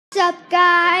What's up,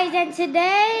 guys? And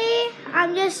today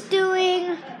I'm just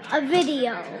doing a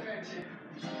video.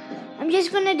 I'm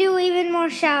just gonna do even more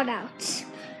shout outs.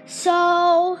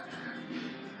 So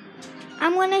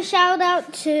I'm gonna shout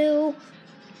out to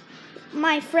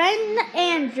my friend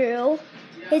Andrew.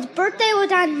 His birthday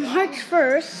was on March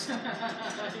 1st.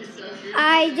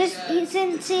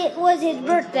 Since it was his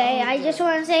birthday, I just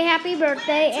want to say happy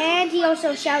birthday, and he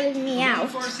also shouted me out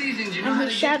in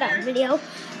his shout out video.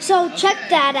 So check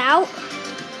that out.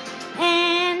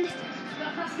 And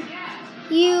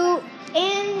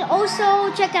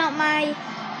also check out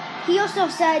he also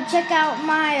said check out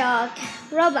my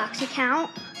Roblox account.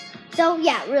 So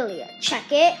yeah, really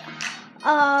check it.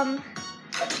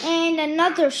 And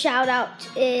another shout out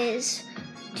is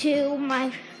to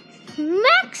my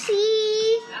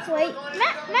Maxie. Wait,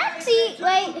 Maxie.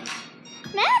 Wait,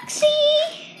 Maxie.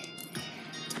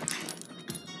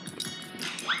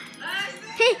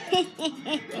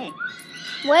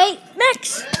 Wait, Max,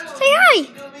 say hi.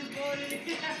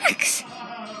 Max.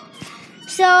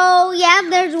 So yeah,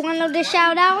 there's one of the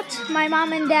shout outs. My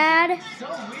mom and dad.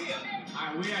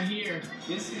 We are here.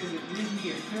 This is a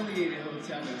Disney affiliated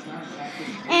hotel. It's not exactly.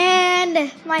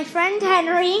 And my friend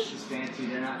Henry.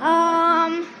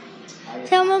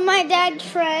 Some of my dad's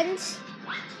friends.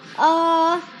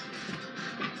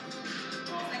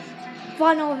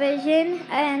 Funnel Vision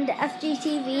and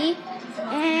FGTV.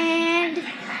 And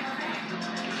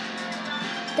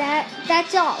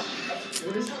that's all.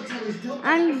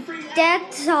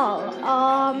 That's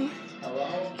all.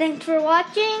 Thanks for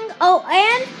watching. Oh,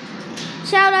 and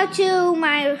shout out to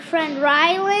my friend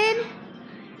Rylan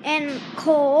and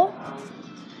Cole.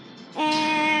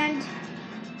 And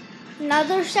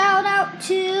another shout out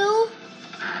to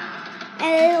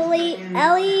Ellie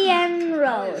and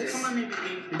Rose.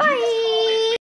 Bye.